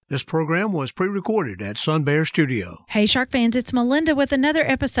This program was pre-recorded at Sun Bear Studio. Hey Shark fans, it's Melinda with another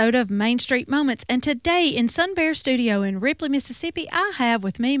episode of Main Street Moments. And today in Sun Bear Studio in Ripley, Mississippi, I have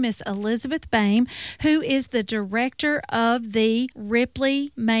with me Miss Elizabeth Boehm, who is the director of the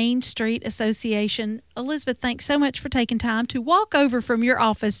Ripley Main Street Association. Elizabeth, thanks so much for taking time to walk over from your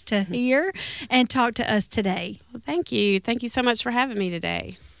office to here and talk to us today. Well, thank you. Thank you so much for having me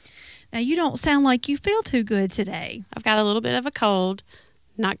today. Now, you don't sound like you feel too good today. I've got a little bit of a cold.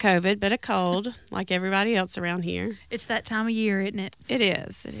 Not COVID, but a cold, like everybody else around here. It's that time of year, isn't it? It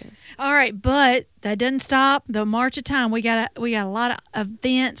is. It is. All right, but that doesn't stop the march of time. We got a lot of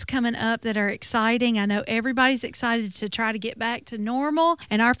events coming up that are exciting. I know everybody's excited to try to get back to normal,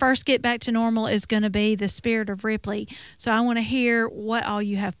 and our first get back to normal is going to be the Spirit of Ripley. So I want to hear what all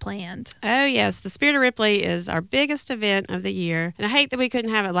you have planned. Oh, yes. The Spirit of Ripley is our biggest event of the year, and I hate that we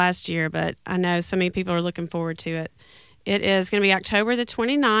couldn't have it last year, but I know so many people are looking forward to it. It is going to be October the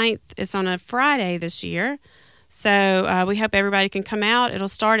 29th. It's on a Friday this year. So we hope everybody can come out. It'll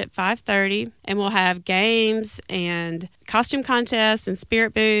start at 5:30, and we'll have games and costume contests and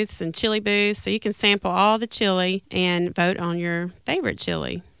spirit booths and chili booths. So you can sample all the chili and vote on your favorite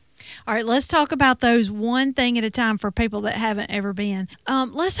chili. All right, let's talk about those one thing at a time for people that haven't ever been.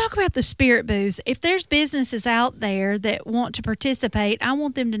 Let's talk about the spirit booths. If there's businesses out there that want to participate, I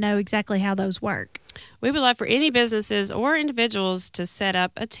want them to know exactly how those work. We would love for any businesses or individuals to set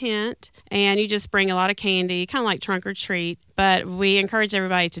up a tent, and you just bring a lot of candy, kind of like trunk or treat. But we encourage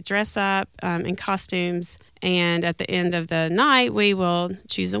everybody to dress up in costumes, and at the end of the night, we will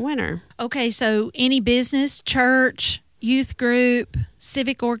choose a winner. Okay, so any business, church, youth group,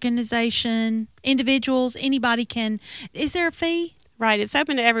 civic organization, individuals, anybody can. Is there a fee? Right, it's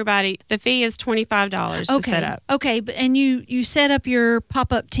open to everybody. The fee is $25 to set up. Okay, and you set up your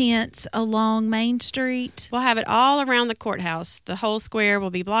pop-up tents along Main Street? We'll have it all around the courthouse. The whole square will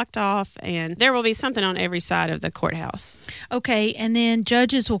be blocked off, and there will be something on every side of the courthouse. Okay, and then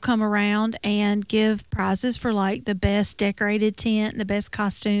judges will come around and give prizes for like the best decorated tent, the best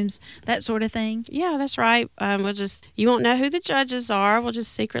costumes, that sort of thing? Yeah, that's right. You won't know who the judges are. We'll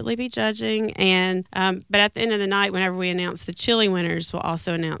just secretly be judging, and but at the end of the night, whenever we announce the chili winners, we'll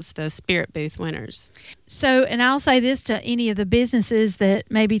also announce the spirit booth winners. So, and I'll say this to any of the businesses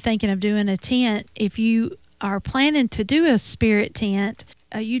that may be thinking of doing a tent, if you are planning to do a spirit tent,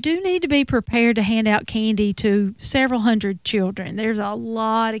 you do need to be prepared to hand out candy to several hundred children. There's a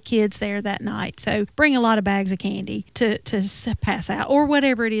lot of kids there that night, so bring a lot of bags of candy to pass out, or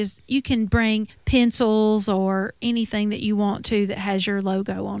whatever it is. You can bring pencils or anything that you want to that has your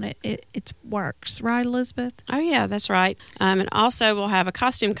logo on it. It works, right, Elizabeth? Oh, yeah, that's right. And also we'll have a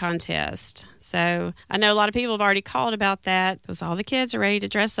costume contest. So I know a lot of people have already called about that because all the kids are ready to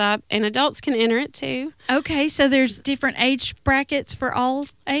dress up, and adults can enter it too. Okay, so there's different age brackets for all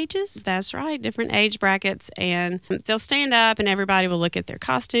ages? That's right, different age brackets, and they'll stand up and everybody will look at their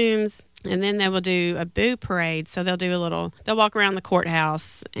costumes, and then they will do a boo parade. So they'll walk around the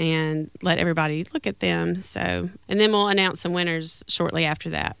courthouse and let everybody look at them. So, and then we'll announce some winners shortly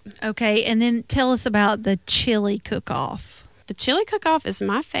after that. Okay, and then tell us about the chili cook-off. The chili cook-off is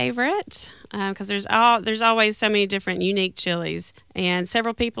my favorite because there's always so many different unique chilies, and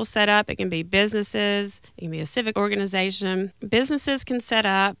several people set up. It can be businesses, it can be a civic organization. Businesses can set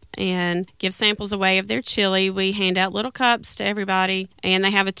up and give samples away of their chili. We hand out little cups to everybody, and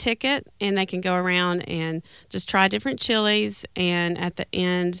they have a ticket, and they can go around and just try different chilies, and at the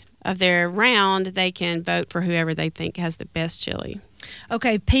end of their round, they can vote for whoever they think has the best chili.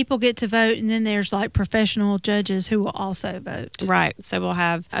 Okay, people get to vote, and then there's like professional judges who will also vote. Right. So we'll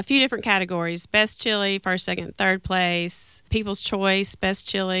have a few different categories. Best chili, first, second, third place, People's Choice, best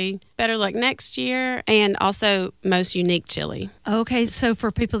chili, better luck next year, and also most unique chili. Okay, so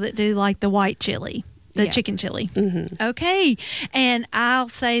for people that do like the white chili. The chicken chili. Mm-hmm. Okay. And I'll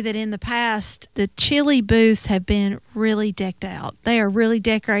say that in the past, the chili booths have been really decked out. They are really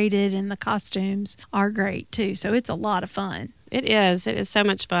decorated, and the costumes are great, too. So it's a lot of fun. It is. It is so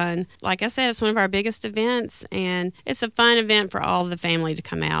much fun. Like I said, it's one of our biggest events, and it's a fun event for all of the family to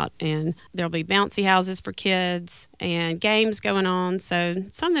come out. And there'll be bouncy houses for kids and games going on. So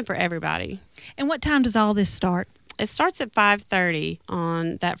something for everybody. And what time does all this start? It starts at 5:30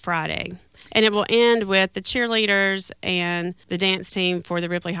 on that Friday. And it will end with the cheerleaders and the dance team for the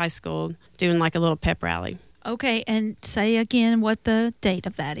Ripley High School doing like a little pep rally. Okay, and say again what the date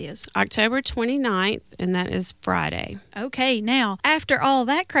of that is. October 29th, and that is Friday. Okay, now, after all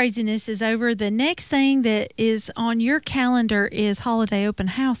that craziness is over, the next thing that is on your calendar is Holiday Open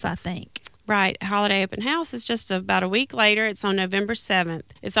House, I think. Right. Holiday Open House is just about a week later. It's on November 7th.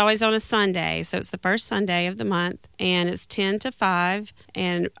 It's always on a Sunday, so it's the first Sunday of the month, and it's 10 to 5,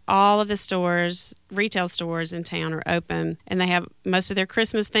 and all of the stores, retail stores in town are open, and they have most of their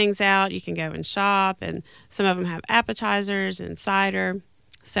Christmas things out. You can go and shop, and some of them have appetizers and cider.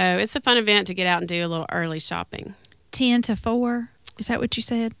 So it's a fun event to get out and do a little early shopping. 10 to 4? Is that what you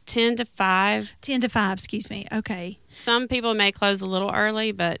said? 10 to 5. 10 to 5, excuse me. Okay. Some people may close a little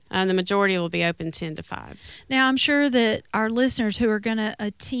early, but the majority will be open 10 to 5. Now, I'm sure that our listeners who are going to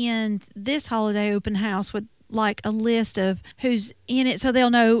attend this holiday open house would like a list of who's in it so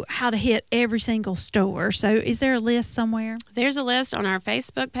they'll know how to hit every single store. So is there a list somewhere? There's a list on our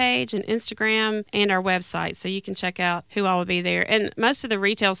Facebook page and Instagram and our website, so you can check out who all will be there. And most of the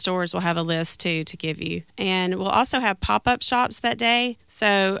retail stores will have a list, too, to give you. And we'll also have pop-up shops that day.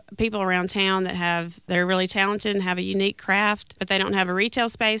 So people around town that are really talented and have a unique craft, but they don't have a retail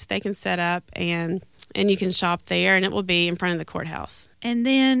space, they can set up and you can shop there, and it will be in front of the courthouse. And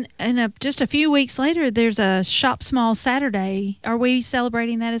then just a few weeks later, there's a Shop Small Saturday. Are we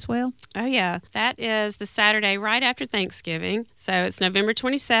celebrating that as well? Oh, yeah. That is the Saturday right after Thanksgiving. So it's November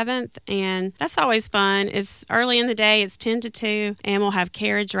 27th, and that's always fun. It's early in the day. It's 10 to 2, and we'll have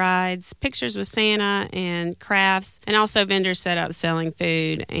carriage rides, pictures with Santa, and crafts, and also vendors set up selling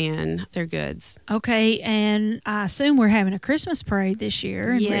food and their goods. Okay, and I assume we're having a Christmas parade this year in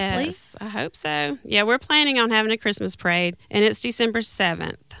Ripley. Yes, I hope so. Yeah, we're planning on having a Christmas parade, and it's December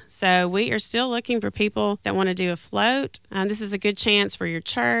 7th. So we are still looking for people that want to do a float. This is a good chance for your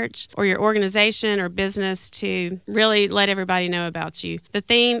church or your organization or business to really let everybody know about you. The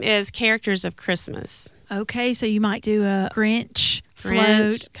theme is Characters of Christmas. Okay, so you might do a Grinch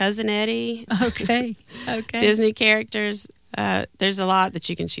Grinch, float. Cousin Eddie. Okay. Disney characters. There's a lot that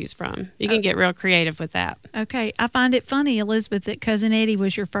you can choose from. You can get real creative with that. Okay. I find it funny, Elizabeth, that Cousin Eddie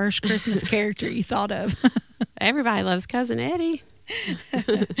was your first Christmas character you thought of. Everybody loves Cousin Eddie.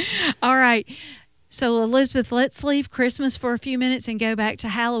 All right. So, Elizabeth, let's leave Christmas for a few minutes and go back to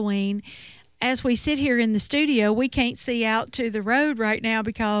Halloween. As we sit here in the studio, we can't see out to the road right now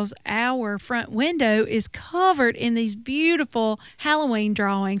because our front window is covered in these beautiful Halloween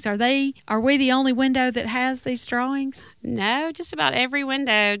drawings. Are we the only window that has these drawings? No, just about every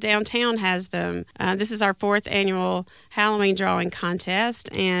window downtown has them. This is our 4th annual Halloween drawing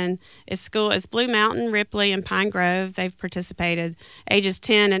contest, and it's Blue Mountain, Ripley, and Pine Grove. They've participated ages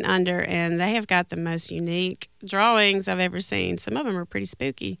 10 and under, and they have got the most unique drawings I've ever seen. Some of them are pretty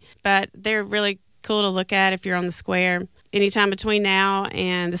spooky, but they're really cool to look at if you're on the square. Anytime between now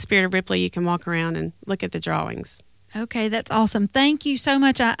and the Spirit of Ripley, you can walk around and look at the drawings. Okay, that's awesome. Thank you so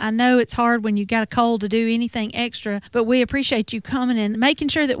much. I know it's hard when you got a cold to do anything extra, but we appreciate you coming and making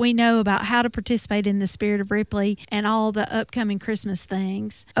sure that we know about how to participate in the Spirit of Ripley and all the upcoming Christmas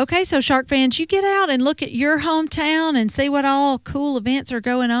things. Okay, so Shark fans, you get out and look at your hometown and see what all cool events are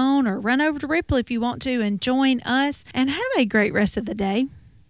going on, or run over to Ripley if you want to and join us, and have a great rest of the day.